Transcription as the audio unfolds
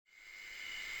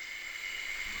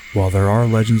While there are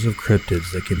legends of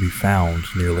cryptids that can be found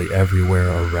nearly everywhere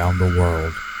around the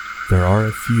world, there are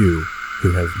a few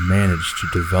who have managed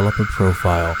to develop a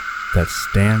profile that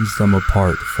stands them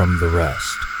apart from the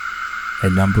rest. A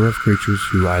number of creatures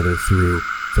who either through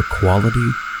the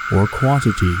quality or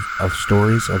quantity of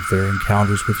stories of their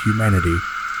encounters with humanity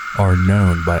are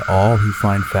known by all who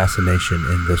find fascination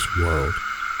in this world,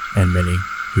 and many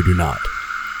who do not.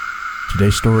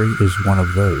 Today's story is one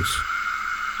of those.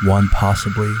 One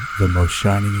possibly the most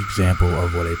shining example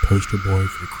of what a poster boy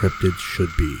for cryptids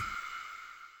should be.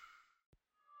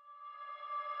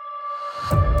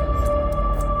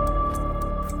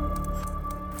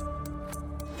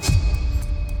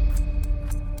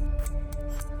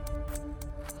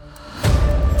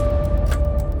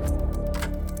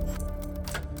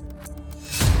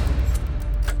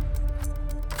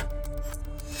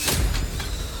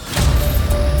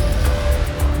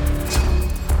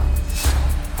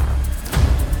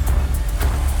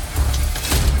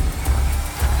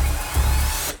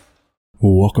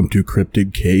 Welcome to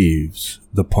Cryptid Caves,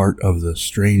 the part of the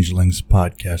Strangelings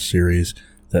podcast series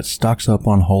that stocks up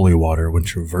on holy water when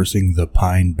traversing the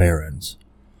Pine Barrens.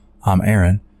 I'm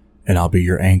Aaron, and I'll be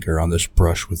your anchor on this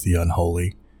brush with the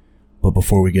unholy. But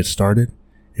before we get started,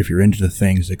 if you're into the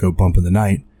things that go bump in the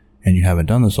night, and you haven't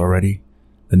done this already,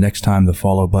 the next time the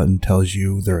follow button tells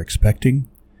you they're expecting,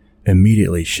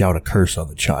 immediately shout a curse on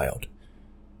the child.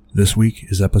 This week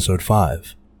is episode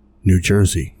 5, New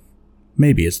Jersey.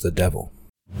 Maybe it's the devil.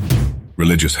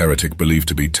 Religious heretic believed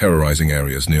to be terrorizing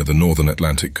areas near the northern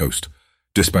Atlantic coast.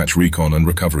 Dispatch recon and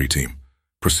recovery team.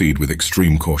 Proceed with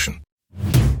extreme caution.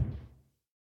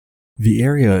 The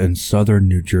area in southern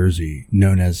New Jersey,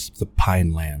 known as the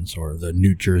Pinelands or the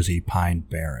New Jersey Pine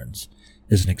Barrens,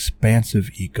 is an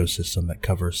expansive ecosystem that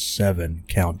covers 7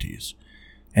 counties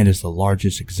and is the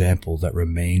largest example that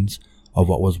remains of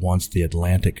what was once the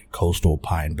Atlantic coastal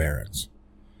Pine Barrens.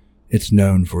 It's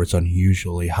known for its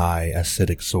unusually high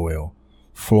acidic soil,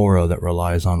 flora that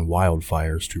relies on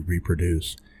wildfires to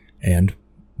reproduce, and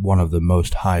one of the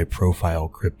most high-profile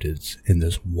cryptids in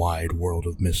this wide world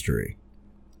of mystery.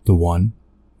 The one,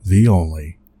 the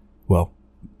only, well,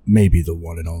 maybe the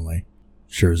one and only,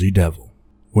 Jersey Devil.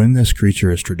 When this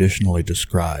creature is traditionally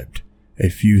described, a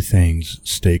few things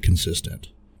stay consistent.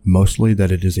 Mostly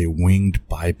that it is a winged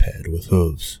biped with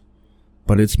hooves,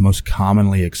 but its most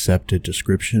commonly accepted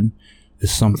description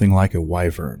is something like a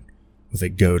wyvern, with a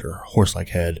goat or horse-like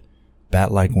head,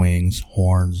 bat-like wings,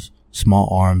 horns, small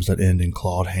arms that end in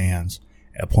clawed hands,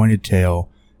 a pointed tail,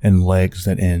 and legs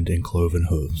that end in cloven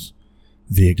hooves.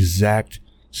 The exact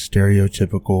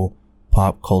stereotypical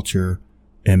pop culture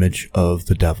image of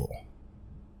the devil.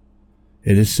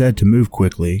 It is said to move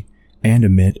quickly and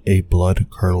emit a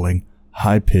blood-curdling,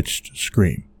 high-pitched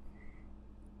scream.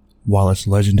 While its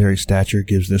legendary stature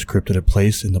gives this cryptid a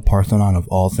place in the Parthenon of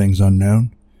all things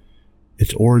unknown,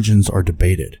 its origins are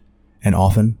debated, and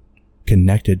often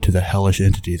connected to the hellish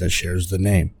entity that shares the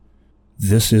name.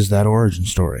 This is that origin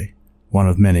story, one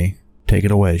of many. Take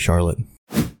it away, Charlotte.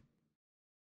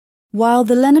 While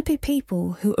the Lenape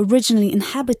people who originally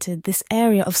inhabited this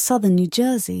area of southern New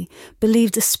Jersey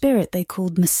believed a spirit they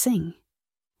called Missing,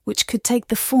 which could take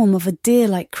the form of a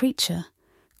deer-like creature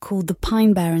called the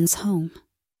Pine Barrens home.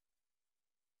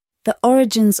 The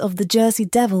origins of the Jersey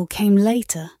Devil came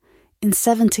later, in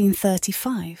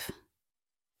 1735.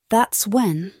 That's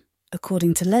when,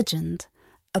 according to legend,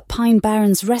 a Pine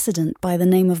Barrens resident by the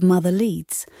name of Mother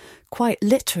Leeds, quite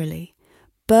literally,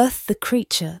 birthed the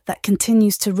creature that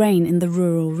continues to reign in the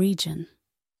rural region.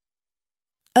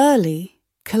 Early,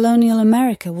 colonial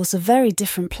America was a very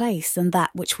different place than that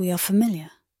which we are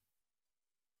familiar.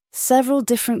 Several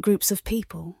different groups of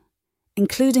people,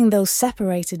 including those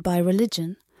separated by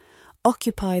religion,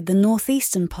 occupied the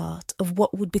northeastern part of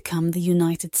what would become the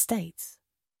United States.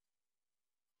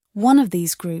 One of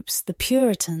these groups, the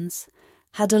Puritans,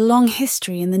 had a long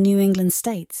history in the New England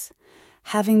states,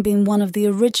 having been one of the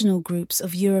original groups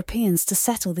of Europeans to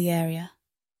settle the area,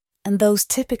 and those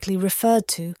typically referred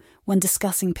to when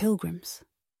discussing pilgrims.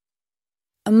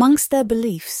 Amongst their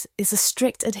beliefs is a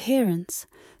strict adherence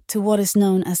to what is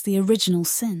known as the original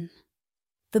sin.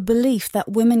 The belief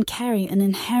that women carry an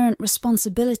inherent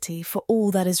responsibility for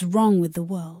all that is wrong with the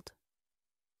world.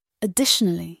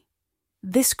 Additionally,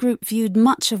 this group viewed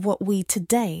much of what we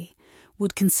today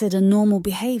would consider normal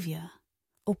behavior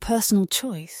or personal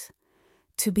choice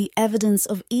to be evidence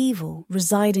of evil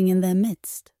residing in their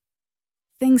midst.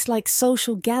 Things like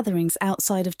social gatherings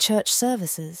outside of church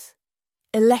services,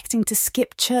 electing to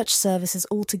skip church services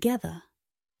altogether,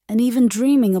 and even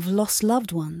dreaming of lost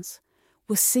loved ones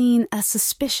were seen as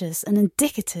suspicious and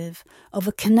indicative of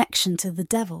a connection to the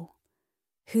devil,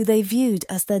 who they viewed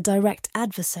as their direct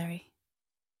adversary.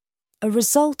 A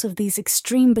result of these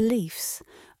extreme beliefs,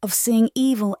 of seeing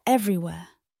evil everywhere,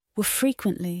 were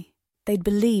frequently they'd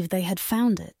believe they had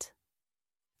found it.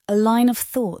 A line of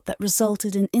thought that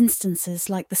resulted in instances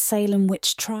like the Salem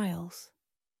witch trials.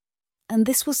 And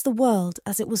this was the world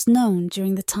as it was known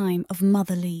during the time of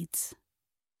Mother Leeds.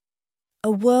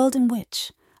 A world in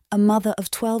which a mother of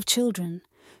 12 children,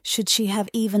 should she have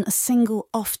even a single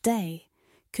off day,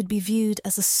 could be viewed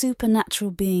as a supernatural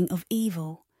being of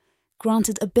evil,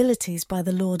 granted abilities by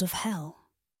the Lord of Hell.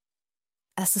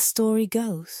 As the story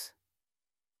goes,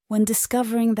 when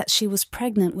discovering that she was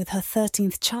pregnant with her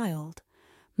 13th child,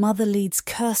 Mother Leeds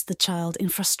cursed the child in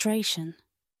frustration,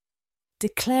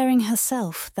 declaring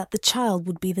herself that the child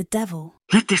would be the devil.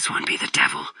 Let this one be the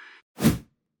devil.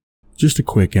 Just a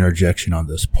quick interjection on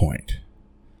this point.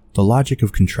 The logic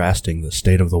of contrasting the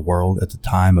state of the world at the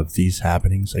time of these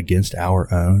happenings against our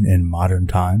own in modern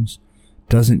times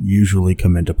doesn't usually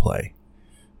come into play.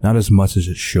 Not as much as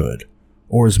it should,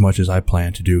 or as much as I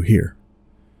plan to do here.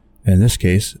 In this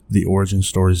case, the origin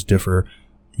stories differ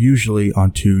usually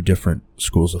on two different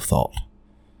schools of thought.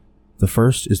 The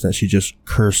first is that she just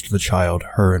cursed the child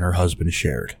her and her husband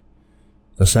shared.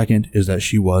 The second is that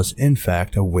she was, in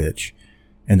fact, a witch,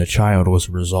 and the child was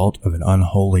a result of an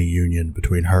unholy union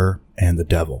between her and the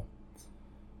devil.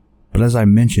 But as I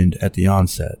mentioned at the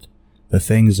onset, the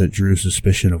things that drew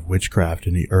suspicion of witchcraft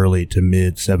in the early to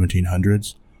mid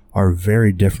 1700s are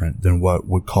very different than what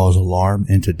would cause alarm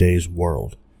in today's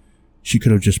world. She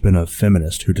could have just been a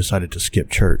feminist who decided to skip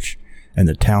church, and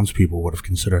the townspeople would have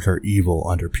considered her evil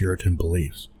under Puritan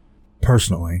beliefs.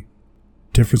 Personally,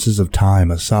 differences of time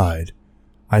aside,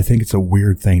 I think it's a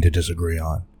weird thing to disagree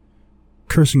on.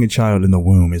 Cursing a child in the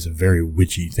womb is a very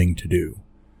witchy thing to do,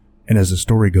 and as the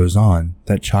story goes on,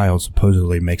 that child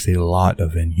supposedly makes a lot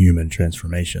of inhuman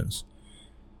transformations.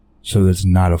 So it's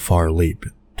not a far leap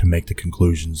to make the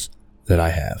conclusions that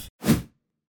I have.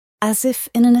 As if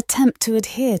in an attempt to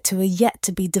adhere to a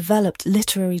yet-to-be-developed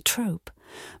literary trope,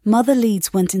 Mother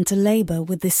Leeds went into labour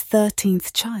with this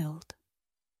 13th child.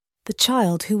 The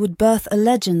child who would birth a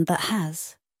legend that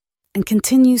has, and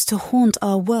continues to haunt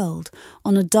our world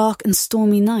on a dark and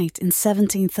stormy night in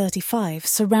 1735,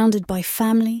 surrounded by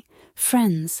family,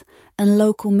 friends, and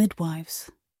local midwives.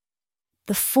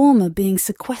 The former being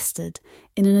sequestered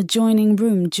in an adjoining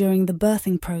room during the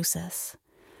birthing process,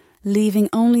 leaving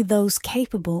only those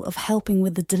capable of helping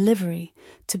with the delivery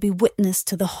to be witness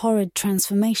to the horrid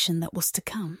transformation that was to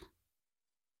come.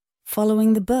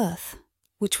 Following the birth,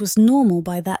 which was normal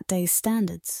by that day's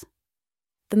standards,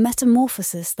 the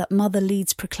metamorphosis that Mother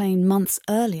Leeds proclaimed months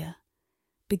earlier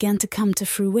began to come to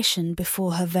fruition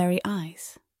before her very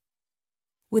eyes.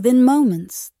 Within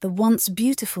moments, the once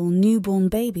beautiful newborn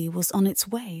baby was on its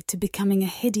way to becoming a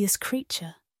hideous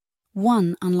creature,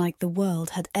 one unlike the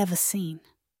world had ever seen.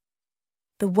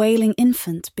 The wailing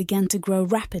infant began to grow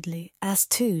rapidly, as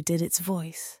too did its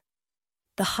voice.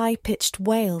 The high-pitched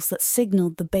wails that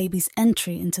signaled the baby's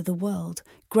entry into the world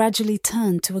gradually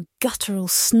turned to a guttural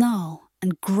snarl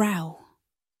and growl.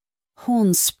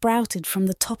 Horns sprouted from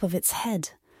the top of its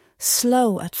head,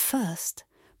 slow at first,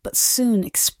 but soon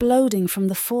exploding from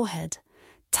the forehead.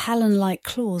 Talon-like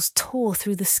claws tore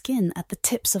through the skin at the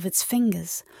tips of its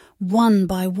fingers, one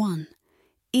by one,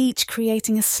 each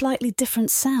creating a slightly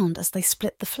different sound as they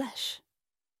split the flesh.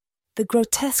 The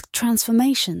grotesque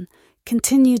transformation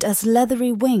continued as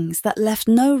leathery wings that left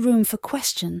no room for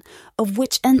question of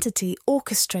which entity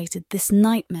orchestrated this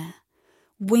nightmare.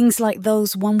 Wings like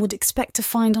those one would expect to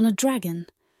find on a dragon,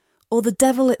 or the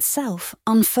devil itself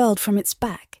unfurled from its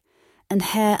back, and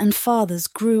hair and feathers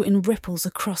grew in ripples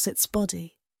across its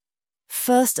body,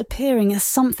 first appearing as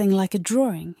something like a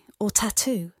drawing or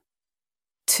tattoo.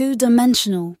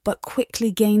 Two-dimensional but quickly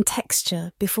gained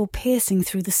texture before piercing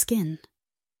through the skin.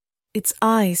 Its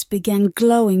eyes began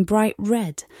glowing bright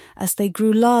red as they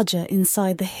grew larger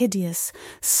inside the hideous,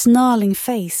 snarling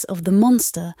face of the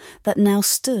monster that now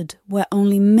stood where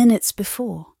only minutes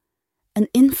before an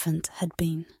infant had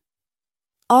been.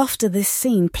 After this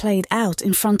scene played out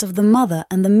in front of the mother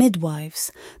and the midwives,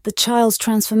 the child's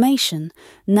transformation,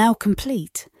 now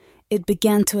complete, it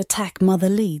began to attack Mother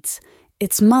Leeds,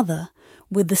 its mother,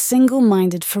 with the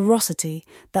single-minded ferocity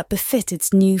that befit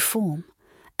its new form,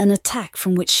 an attack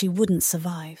from which she wouldn't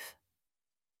survive.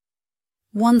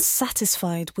 Once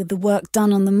satisfied with the work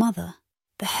done on the mother,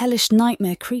 the hellish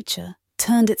nightmare creature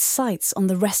turned its sights on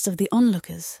the rest of the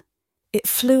onlookers. It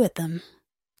flew at them,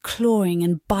 clawing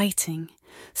and biting,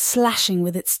 slashing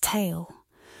with its tail,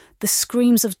 the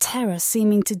screams of terror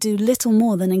seeming to do little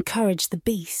more than encourage the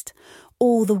beast,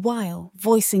 all the while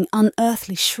voicing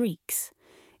unearthly shrieks.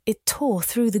 It tore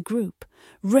through the group,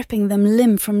 ripping them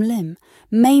limb from limb,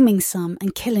 maiming some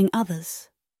and killing others.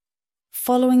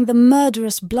 Following the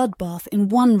murderous bloodbath in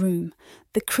one room,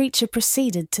 the creature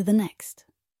proceeded to the next,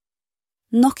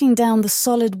 knocking down the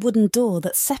solid wooden door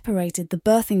that separated the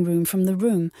birthing room from the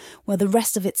room where the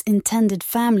rest of its intended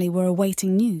family were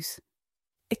awaiting news,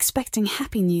 expecting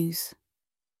happy news.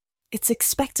 Its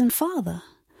expectant father,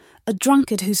 a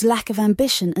drunkard whose lack of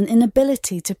ambition and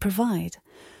inability to provide,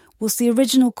 was the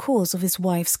original cause of his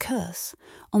wife's curse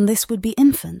on this would-be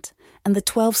infant and the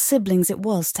 12 siblings it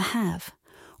was to have.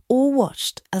 All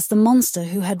watched as the monster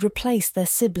who had replaced their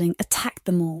sibling attacked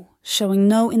them all, showing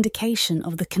no indication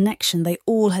of the connection they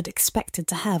all had expected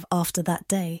to have after that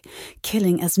day,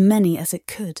 killing as many as it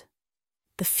could.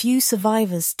 The few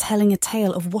survivors telling a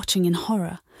tale of watching in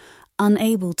horror,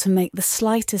 unable to make the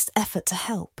slightest effort to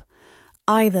help,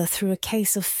 either through a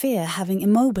case of fear having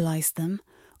immobilized them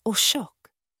or shock,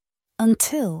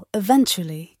 until,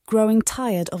 eventually, growing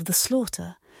tired of the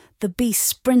slaughter, the beast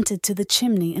sprinted to the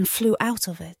chimney and flew out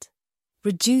of it,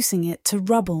 reducing it to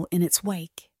rubble in its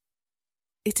wake.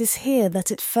 It is here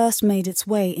that it first made its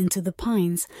way into the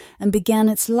pines and began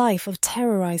its life of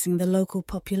terrorizing the local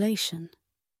population.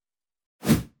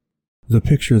 The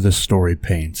picture this story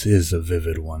paints is a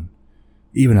vivid one.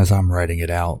 Even as I'm writing it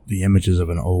out, the images of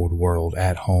an old world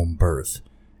at-home birth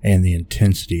and the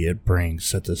intensity it brings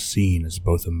set the scene as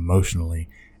both emotionally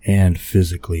and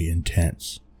physically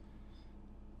intense.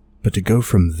 But to go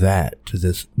from that to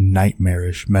this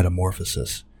nightmarish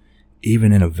metamorphosis,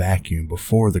 even in a vacuum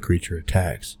before the creature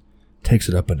attacks, takes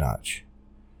it up a notch.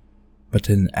 But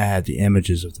to then add the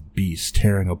images of the beast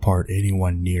tearing apart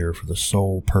anyone near for the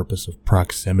sole purpose of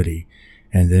proximity,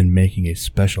 and then making a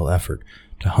special effort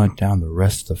to hunt down the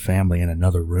rest of the family in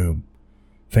another room,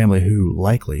 family who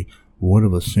likely would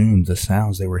have assumed the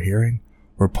sounds they were hearing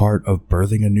were part of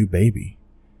birthing a new baby.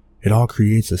 It all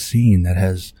creates a scene that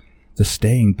has the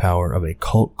staying power of a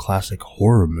cult classic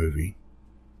horror movie.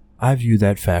 I view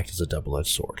that fact as a double-edged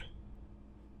sword.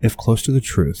 If close to the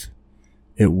truth,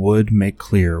 it would make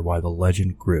clear why the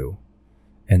legend grew,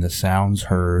 and the sounds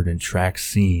heard and tracks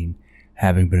seen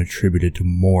having been attributed to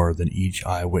more than each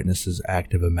eyewitness's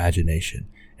active imagination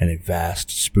in a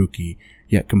vast, spooky,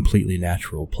 yet completely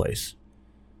natural place.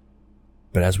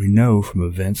 But as we know from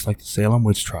events like the Salem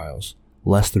witch trials,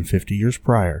 less than 50 years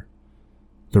prior,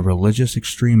 the religious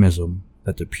extremism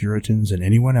that the Puritans and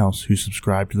anyone else who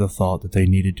subscribed to the thought that they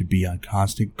needed to be on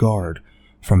constant guard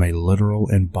from a literal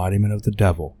embodiment of the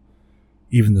devil,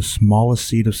 even the smallest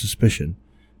seed of suspicion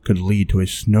could lead to a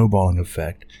snowballing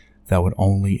effect that would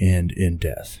only end in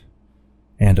death,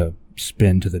 and a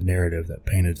spin to the narrative that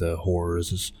painted the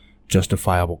horrors as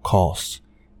justifiable costs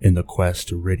in the quest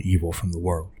to rid evil from the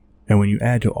world. And when you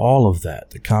add to all of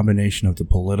that the combination of the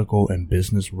political and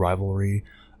business rivalry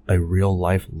a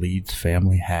real-life Leeds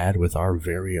family had with our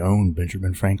very own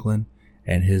Benjamin Franklin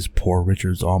and his Poor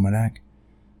Richard's Almanac,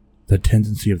 the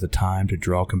tendency of the time to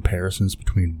draw comparisons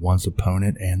between one's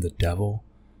opponent and the devil,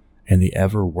 and the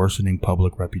ever-worsening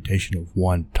public reputation of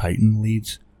one Titan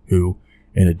Leeds, who,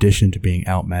 in addition to being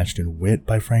outmatched in wit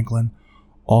by Franklin,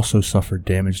 also suffered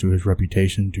damage to his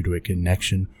reputation due to a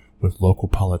connection with local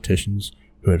politicians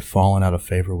who had fallen out of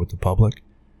favor with the public,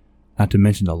 not to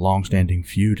mention the long-standing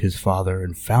feud his father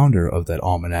and founder of that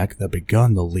almanac that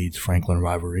begun the Leeds-Franklin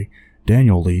rivalry,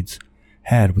 Daniel Leeds,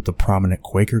 had with the prominent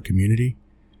Quaker community,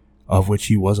 of which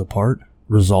he was a part,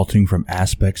 resulting from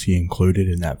aspects he included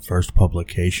in that first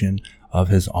publication of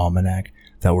his almanac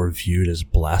that were viewed as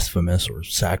blasphemous or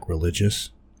sacrilegious.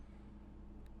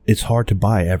 It's hard to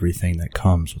buy everything that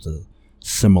comes with a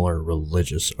similar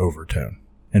religious overtone.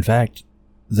 In fact,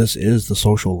 this is the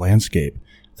social landscape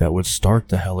that would start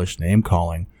the hellish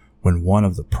name-calling when one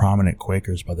of the prominent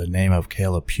Quakers by the name of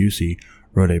Caleb Pusey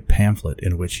wrote a pamphlet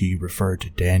in which he referred to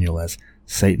Daniel as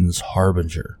Satan's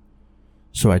harbinger.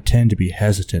 So I tend to be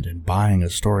hesitant in buying a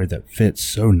story that fits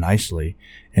so nicely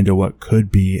into what could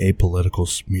be a political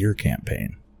smear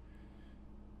campaign.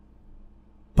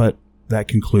 But that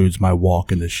concludes my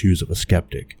walk in the shoes of a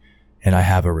skeptic, and I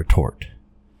have a retort.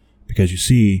 Because you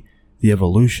see, the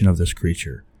evolution of this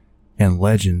creature and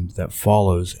legend that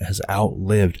follows has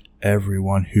outlived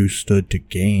everyone who stood to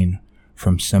gain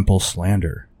from simple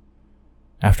slander.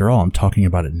 After all, I'm talking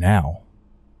about it now.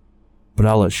 But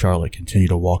I'll let Charlotte continue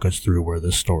to walk us through where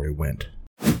this story went.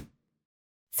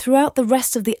 Throughout the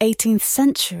rest of the 18th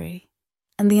century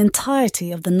and the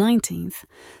entirety of the 19th,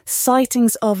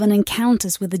 sightings of and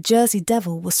encounters with the Jersey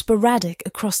Devil were sporadic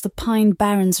across the Pine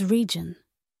Barrens region.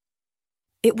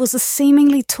 It was a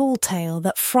seemingly tall tale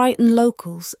that frightened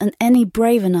locals and any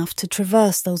brave enough to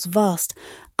traverse those vast,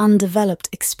 undeveloped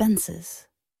expanses.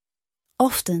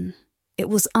 Often, it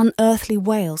was unearthly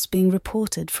wails being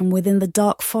reported from within the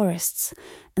dark forests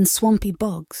and swampy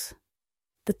bogs,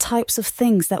 the types of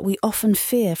things that we often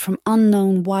fear from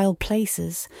unknown wild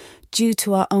places due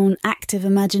to our own active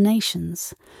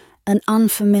imaginations. An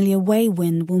unfamiliar way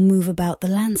wind will move about the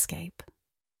landscape.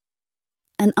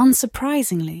 And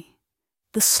unsurprisingly,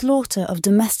 the slaughter of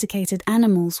domesticated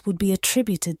animals would be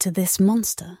attributed to this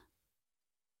monster.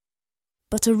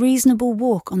 But a reasonable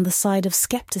walk on the side of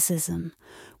skepticism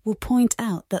will point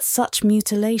out that such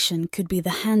mutilation could be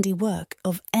the handiwork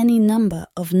of any number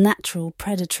of natural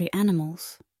predatory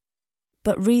animals.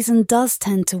 But reason does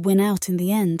tend to win out in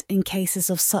the end in cases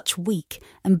of such weak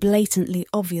and blatantly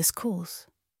obvious cause.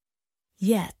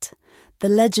 Yet, the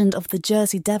legend of the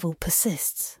Jersey Devil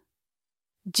persists,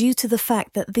 due to the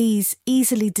fact that these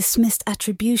easily dismissed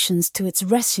attributions to its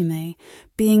resume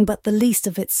being but the least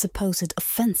of its supposed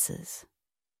offences.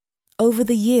 Over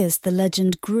the years the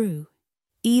legend grew,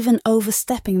 even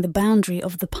overstepping the boundary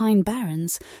of the Pine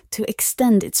Barrens to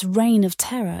extend its reign of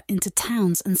terror into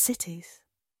towns and cities.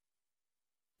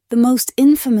 The most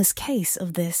infamous case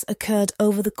of this occurred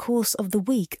over the course of the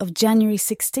week of January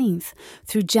 16th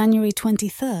through January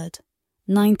 23rd,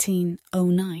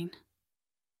 1909.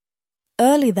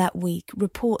 Early that week,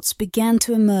 reports began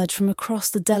to emerge from across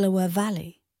the Delaware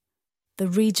Valley, the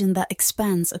region that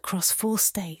expands across 4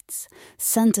 states,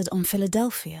 centered on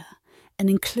Philadelphia, and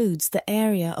includes the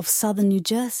area of southern New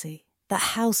Jersey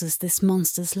that houses this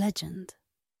monster's legend.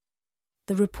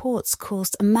 The reports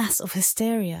caused a mass of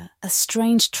hysteria as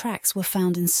strange tracks were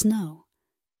found in snow,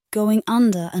 going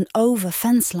under and over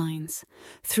fence lines,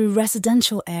 through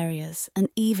residential areas and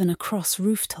even across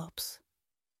rooftops.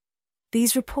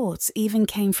 These reports even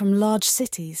came from large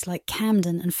cities like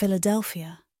Camden and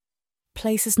Philadelphia,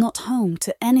 places not home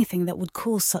to anything that would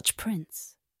cause such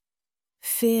prints.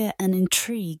 Fear and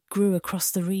intrigue grew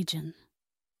across the region,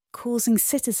 causing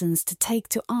citizens to take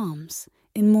to arms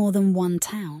in more than one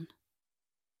town.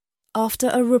 After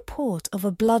a report of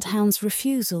a bloodhound's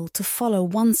refusal to follow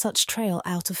one such trail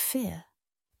out of fear,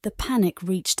 the panic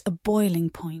reached a boiling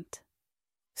point.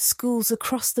 Schools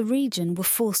across the region were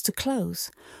forced to close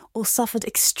or suffered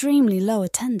extremely low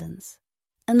attendance,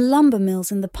 and lumber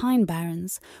mills in the Pine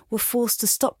Barrens were forced to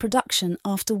stop production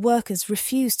after workers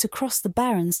refused to cross the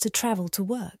barrens to travel to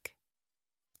work.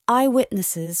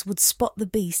 Eyewitnesses would spot the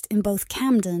beast in both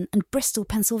Camden and Bristol,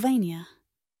 Pennsylvania,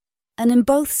 and in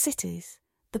both cities,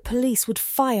 the police would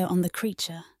fire on the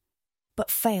creature,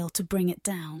 but fail to bring it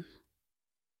down.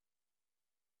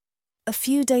 A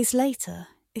few days later,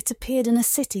 it appeared in a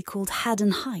city called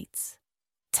Haddon Heights,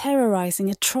 terrorizing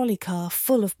a trolley car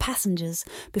full of passengers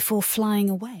before flying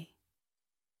away.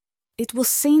 It was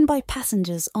seen by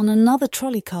passengers on another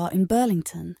trolley car in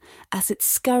Burlington as it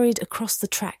scurried across the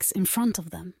tracks in front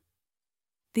of them.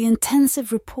 The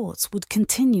intensive reports would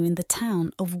continue in the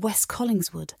town of West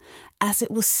Collingswood as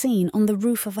it was seen on the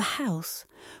roof of a house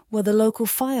where the local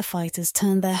firefighters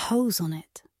turned their hose on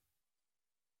it.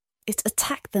 It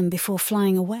attacked them before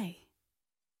flying away.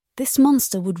 This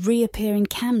monster would reappear in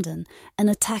Camden and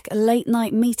attack a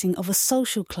late-night meeting of a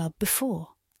social club before,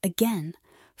 again,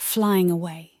 flying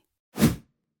away.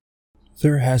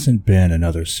 There hasn't been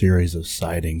another series of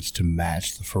sightings to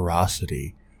match the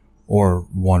ferocity, or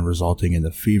one resulting in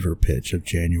the fever pitch of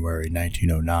January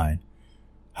 1909.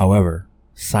 However,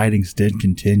 sightings did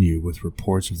continue with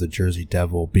reports of the Jersey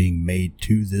Devil being made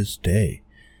to this day.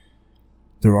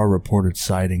 There are reported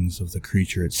sightings of the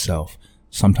creature itself,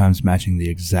 sometimes matching the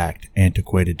exact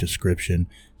antiquated description,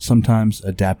 sometimes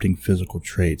adapting physical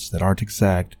traits that aren't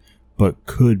exact but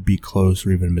could be close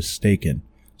or even mistaken,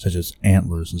 such as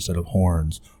antlers instead of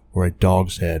horns, or a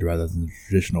dog's head rather than the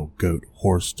traditional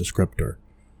goat-horse descriptor.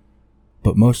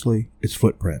 But mostly it's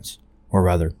footprints, or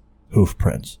rather, hoof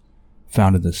prints,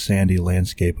 found in the sandy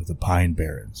landscape of the Pine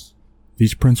Barrens.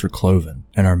 These prints are cloven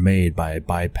and are made by a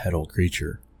bipedal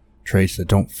creature, traits that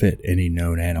don't fit any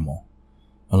known animal,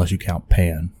 unless you count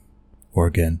Pan, or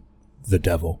again, the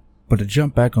devil. But to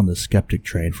jump back on the skeptic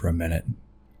train for a minute,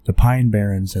 the Pine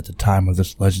Barrens at the time of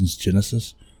this legend's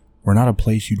genesis were not a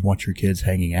place you'd want your kids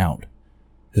hanging out.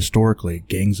 Historically,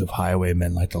 gangs of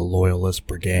highwaymen like the Loyalist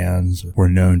Brigands were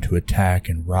known to attack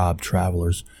and rob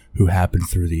travelers who happened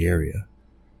through the area.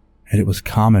 And it was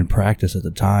common practice at the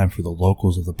time for the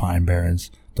locals of the Pine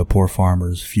Barrens, the poor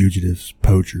farmers, fugitives,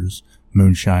 poachers,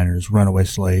 moonshiners, runaway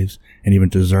slaves, and even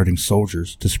deserting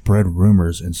soldiers to spread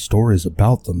rumors and stories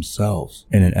about themselves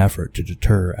in an effort to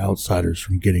deter outsiders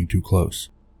from getting too close.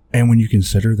 And when you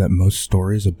consider that most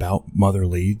stories about Mother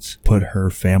Leeds put her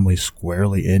family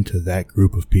squarely into that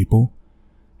group of people,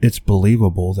 It's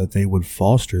believable that they would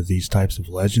foster these types of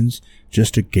legends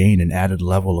just to gain an added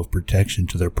level of protection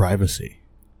to their privacy.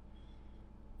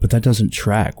 But that doesn't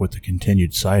track with the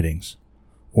continued sightings,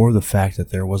 or the fact that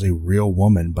there was a real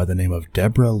woman by the name of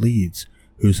Deborah Leeds,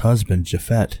 whose husband,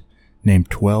 Japhet,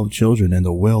 named 12 children in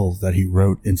the will that he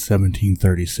wrote in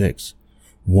 1736,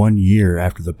 1 year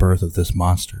after the birth of this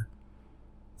monster.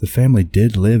 The family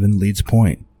did live in Leeds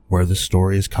Point, where this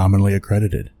story is commonly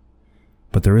accredited,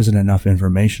 but there isn't enough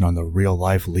information on the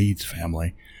real-life Leeds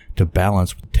family to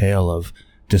balance the tale of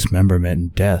dismemberment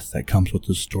and death that comes with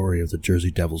the story of the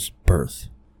Jersey Devil's birth.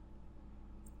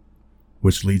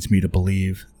 Which leads me to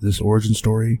believe this origin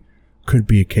story could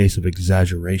be a case of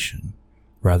exaggeration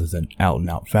rather than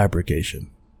out-and-out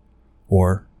fabrication,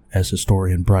 or, as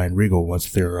historian Brian Regal once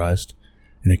theorized,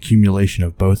 an accumulation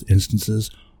of both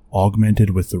instances augmented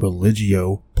with the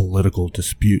religio-political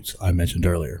disputes I mentioned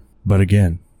earlier. But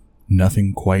again,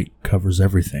 nothing quite covers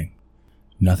everything.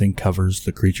 Nothing covers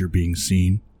the creature being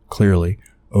seen, clearly,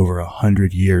 over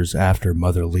 100 years after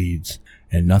Mother Leeds,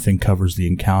 and nothing covers the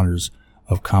encounters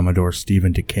of Commodore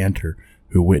Stephen Decanter,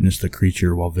 who witnessed the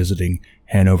creature while visiting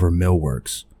Hanover Mill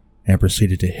Works, and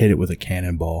proceeded to hit it with a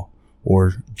cannonball,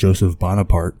 or Joseph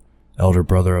Bonaparte, elder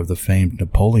brother of the famed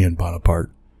Napoleon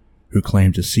Bonaparte, who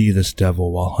claimed to see this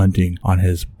devil while hunting on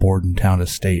his Bordentown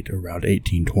estate around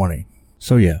 1820.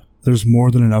 So yeah, there's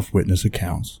more than enough witness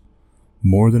accounts,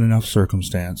 more than enough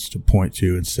circumstance to point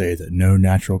to and say that no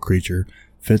natural creature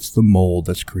fits the mold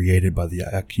that's created by the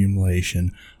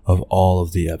accumulation of all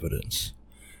of the evidence.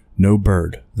 No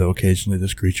bird, though occasionally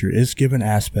this creature is given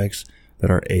aspects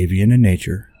that are avian in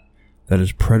nature, that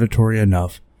is predatory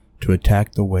enough to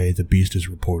attack the way the beast is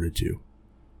reported to.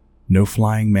 No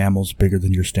flying mammals bigger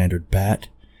than your standard bat,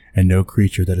 and no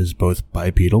creature that is both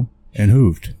bipedal and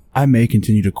hooved. I may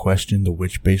continue to question the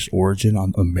witch-based origin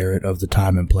on the merit of the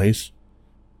time and place,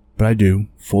 but I do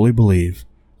fully believe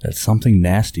that something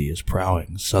nasty is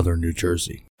prowling southern New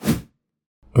Jersey.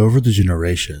 Over the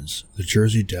generations, the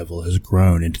Jersey Devil has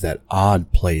grown into that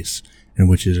odd place in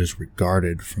which it is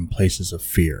regarded from places of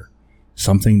fear,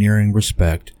 something nearing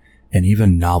respect, and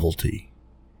even novelty.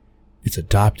 It's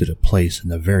adopted a place in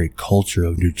the very culture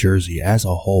of New Jersey as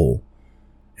a whole,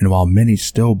 and while many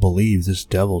still believe this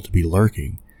devil to be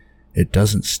lurking, it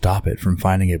doesn't stop it from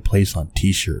finding a place on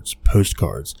t-shirts,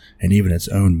 postcards, and even its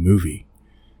own movie.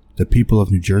 The people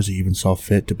of New Jersey even saw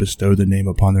fit to bestow the name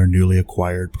upon their newly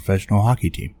acquired professional hockey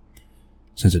team,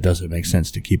 since it doesn't make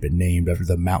sense to keep it named after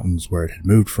the mountains where it had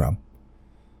moved from.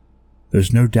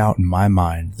 There's no doubt in my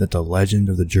mind that the legend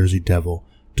of the Jersey Devil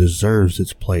deserves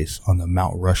its place on the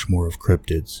Mount Rushmore of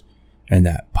cryptids, and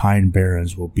that Pine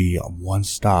Barrens will be one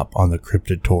stop on the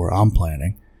cryptid tour I'm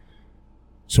planning.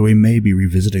 So we may be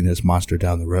revisiting this monster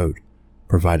down the road,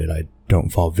 provided I don't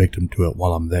fall victim to it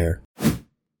while I'm there.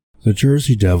 The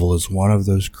Jersey Devil is one of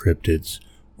those cryptids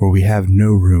where we have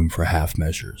no room for half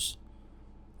measures.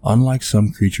 Unlike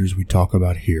some creatures we talk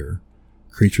about here,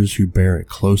 creatures who bear a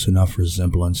close enough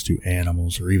resemblance to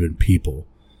animals or even people,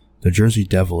 the Jersey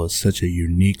Devil is such a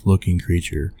unique-looking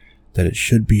creature that it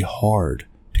should be hard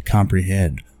to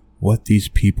comprehend what these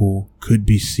people could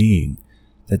be seeing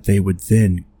that they would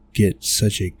then get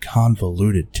such a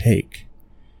convoluted take.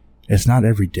 It's not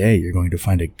every day you're going to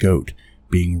find a goat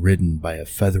being ridden by a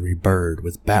feathery bird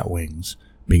with bat wings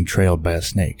being trailed by a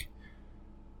snake.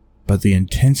 But the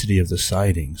intensity of the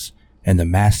sightings and the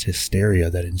mass hysteria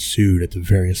that ensued at the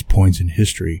various points in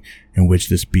history in which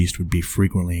this beast would be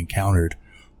frequently encountered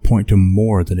point to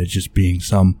more than it just being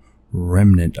some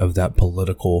remnant of that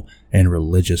political and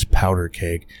religious powder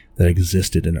keg that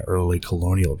existed in early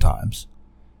colonial times.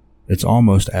 It's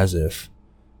almost as if,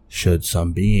 should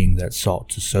some being that sought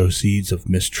to sow seeds of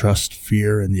mistrust,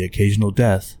 fear, and the occasional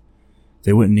death,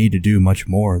 they wouldn't need to do much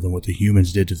more than what the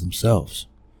humans did to themselves,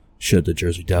 should the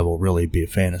Jersey Devil really be a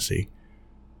fantasy.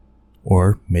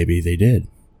 Or maybe they did,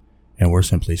 and we're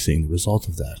simply seeing the result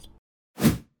of that.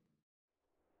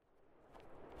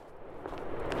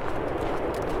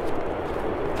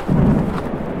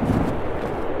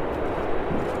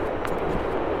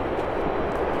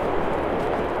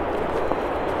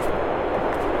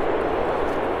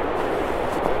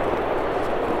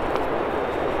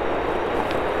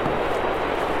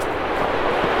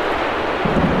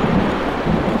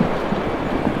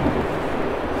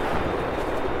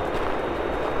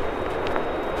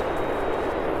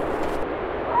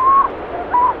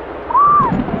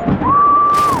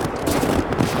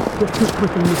 Keep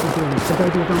pushing, Mrs. Williams. The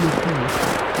baby is almost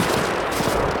here.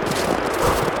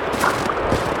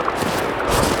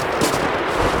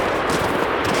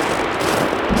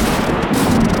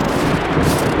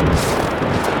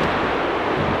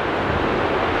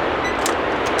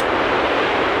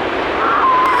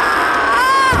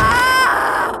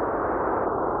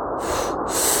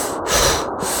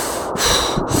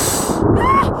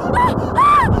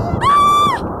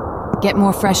 Get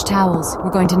more fresh towels. We're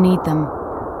going to need them.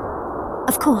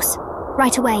 Of course.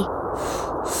 Right away.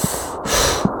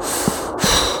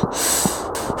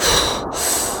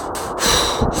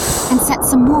 And set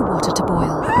some more water to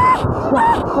boil.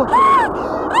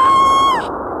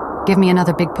 Give me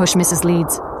another big push, Mrs.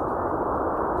 Leeds.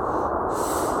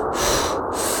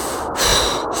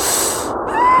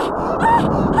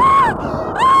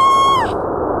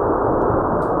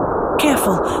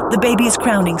 Careful, the baby is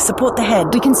crowning. Support the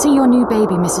head. We can see your new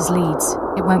baby, Mrs. Leeds.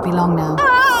 It won't be long now.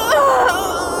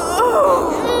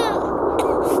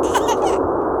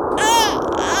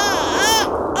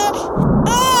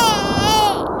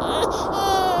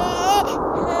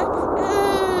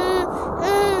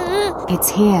 It's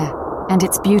here, and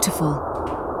it's beautiful.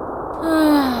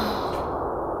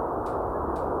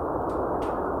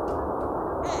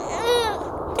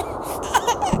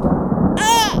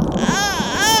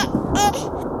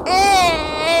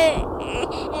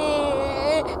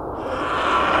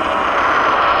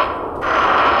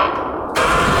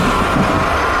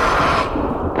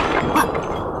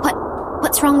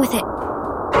 What's wrong with it?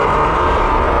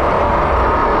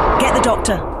 Get the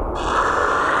doctor.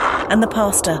 And the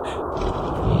pastor.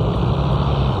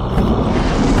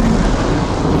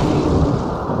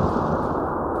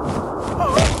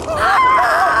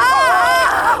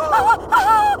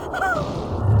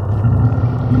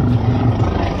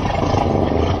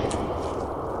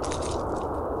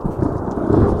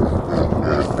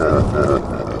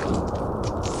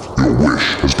 Your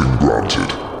wish has been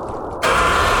granted.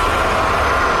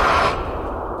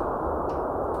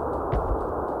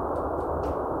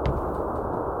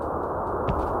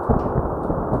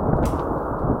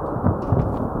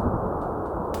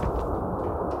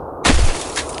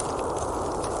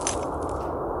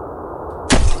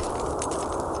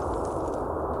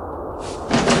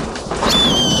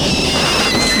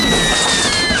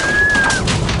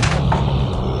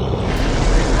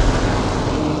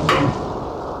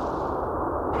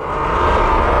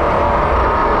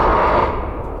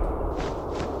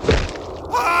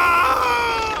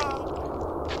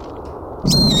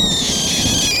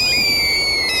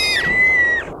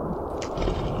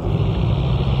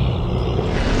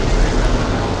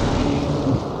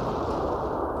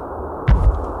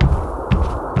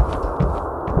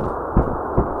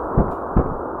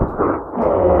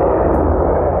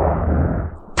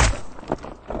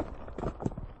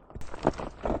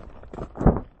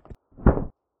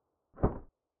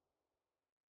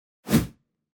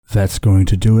 That's going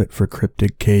to do it for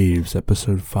Cryptid Caves,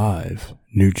 Episode 5,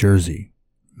 New Jersey.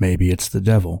 Maybe it's the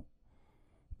devil.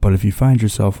 But if you find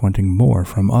yourself wanting more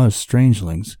from us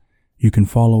Strangelings, you can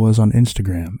follow us on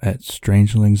Instagram at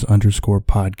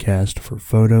Strangelings_podcast for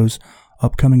photos,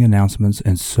 upcoming announcements,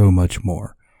 and so much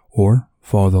more. Or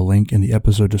follow the link in the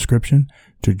episode description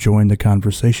to join the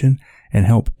conversation and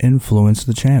help influence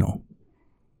the channel.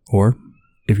 Or,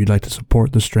 if you'd like to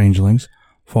support the Strangelings,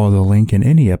 follow the link in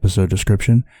any episode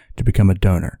description to become a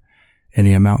donor.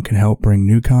 Any amount can help bring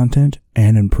new content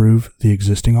and improve the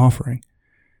existing offering.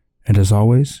 And as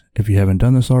always, if you haven't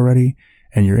done this already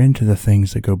and you're into the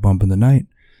things that go bump in the night,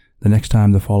 the next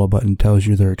time the follow button tells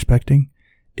you they're expecting,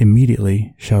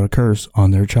 immediately shout a curse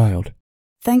on their child.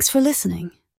 Thanks for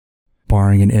listening.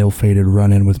 Barring an ill-fated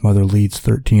run-in with Mother Leeds'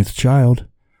 13th child,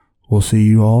 we'll see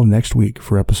you all next week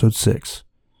for Episode 6,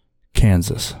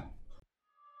 Kansas.